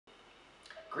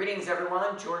Greetings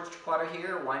everyone, George Potter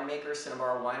here, winemaker,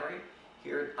 Cinnabar Winery.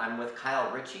 Here I'm with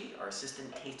Kyle Ritchie, our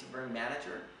assistant tasting room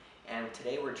manager, and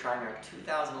today we're trying our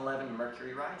 2011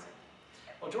 Mercury Rising.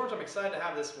 Well, George, I'm excited to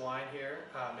have this wine here.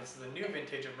 This is the new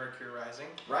vintage of Mercury Rising.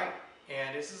 Right.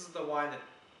 And this is the wine that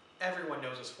everyone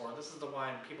knows us for. This is the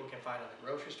wine people can find on the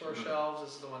grocery store shelves.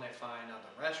 This is the one they find on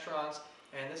the restaurants.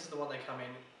 And this is the one they come in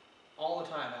all the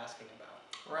time asking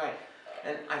about. Right.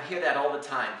 And I hear that all the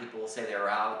time. People will say they were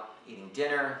out eating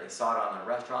dinner, they saw it on the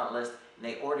restaurant list, and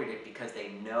they ordered it because they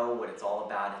know what it's all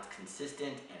about. It's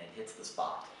consistent and it hits the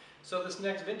spot. So this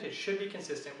next vintage should be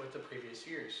consistent with the previous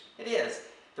years. It is.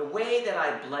 The way that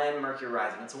I blend Mercury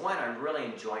Rising, it's a wine I really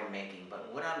enjoy making,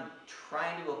 but what I'm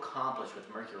trying to accomplish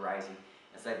with Mercury Rising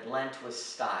is I blend to a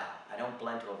style. I don't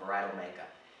blend to a varietal makeup.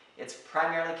 It's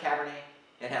primarily Cabernet.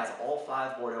 It has all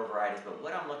 5 Bordeaux varieties, but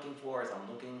what I'm looking for is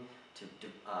I'm looking to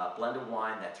blend a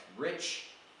wine that's rich,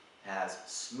 has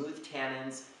smooth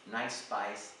tannins, nice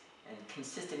spice, and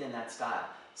consistent in that style.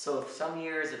 So if some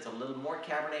years it's a little more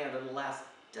Cabernet or a little less,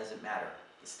 doesn't matter.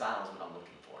 The style is what I'm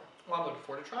looking for. Well, I'm looking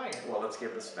forward to trying it. Well, let's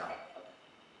give it a smell.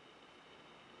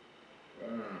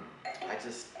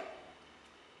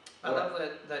 I love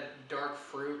that dark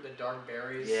fruit, the dark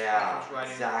berries. Yeah, Right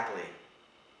exactly.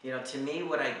 You know, to me,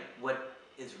 what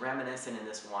is reminiscent in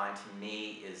this wine to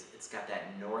me is it's got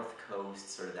that North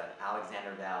Coast, sort of that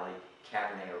Alexander Valley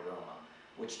Cabernet aroma,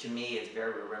 which to me is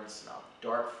very reminiscent of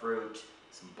dark fruit,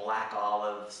 some black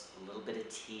olives, a little bit of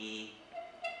tea.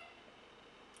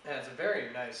 And it's a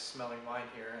very nice smelling wine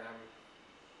here, and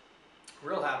I'm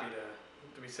real happy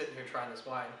to be sitting here trying this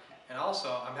wine. And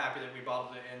also, I'm happy that we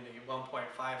bottled it in the 1.5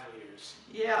 liters.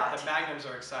 Yeah. The magnums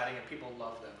are exciting and people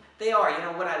love them. They are. You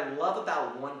know, what I love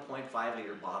about 1.5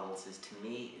 liter bottles is, to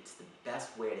me, it's the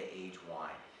best way to age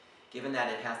wine. Given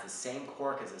that it has the same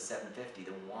cork as a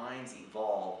 750, the wines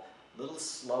evolve a little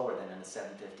slower than in a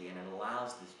 750, and it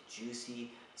allows this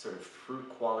juicy sort of fruit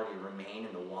quality to remain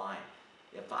in the wine.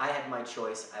 If I had my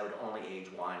choice, I would only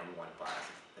age wine in 1.5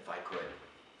 if I could.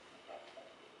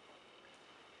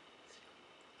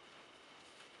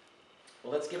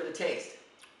 Well, let's give it a taste.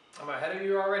 I'm ahead of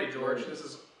you already, George. This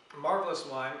is a marvelous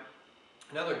wine.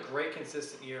 Another great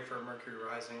consistent year for Mercury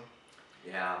Rising.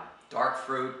 Yeah, dark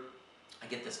fruit. I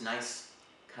get this nice,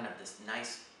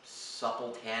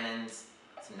 supple tannins,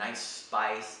 some nice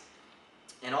spice.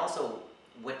 And also,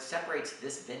 what separates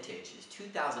this vintage is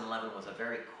 2011 was a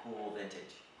very cool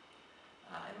vintage.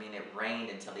 I mean, it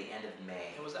rained until the end of May.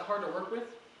 And was that hard to work with?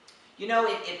 You know,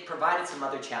 it provided some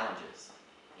other challenges.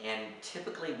 And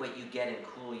typically what you get in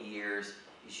cool years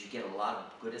is you get a lot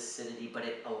of good acidity, but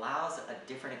it allows a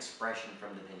different expression from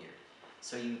the vineyard.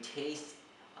 So you taste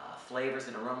flavors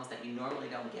and aromas that you normally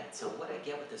don't get. So what I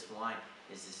get with this wine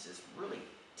is this really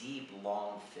deep,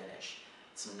 long finish.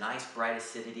 Some nice, bright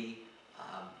acidity.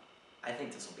 I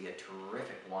think this will be a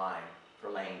terrific wine for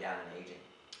laying down and aging.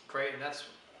 Great, and that's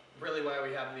really why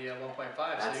we have the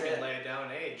 1.5, so you can lay it down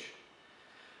and age.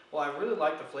 Well, I really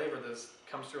like the flavor that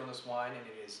comes through on this wine, and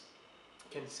it is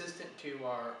consistent to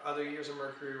our other years of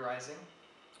Mercury Rising.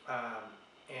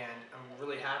 And I'm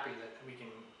really happy that we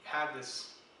can have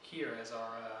this here as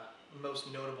our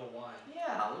most notable wine.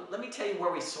 Yeah, let me tell you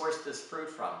where we source this fruit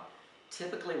from.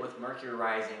 Typically with Mercury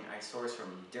Rising, I source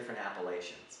from different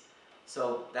appellations.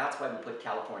 So that's why we put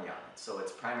California on it. So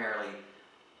it's primarily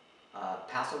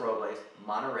Paso Robles,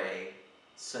 Monterey,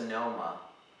 Sonoma,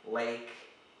 Lake,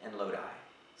 and Lodi.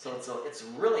 So it's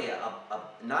really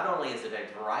not only is it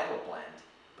a varietal blend,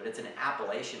 but it's an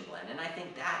appellation blend. And I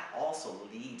think that also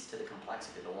leads to the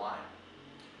complexity of the wine.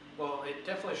 Well, it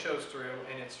definitely shows through,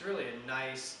 and it's really a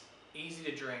nice, easy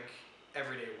to drink,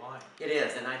 everyday wine. It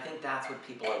is, and I think that's what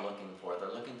people are looking for.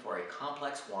 They're looking for a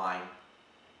complex wine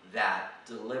that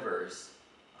delivers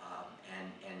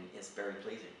and is very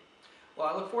pleasing. Well,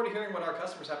 I look forward to hearing what our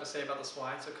customers have to say about this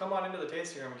wine, so come on into the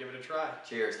tasting room and give it a try.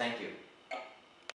 Cheers, thank you.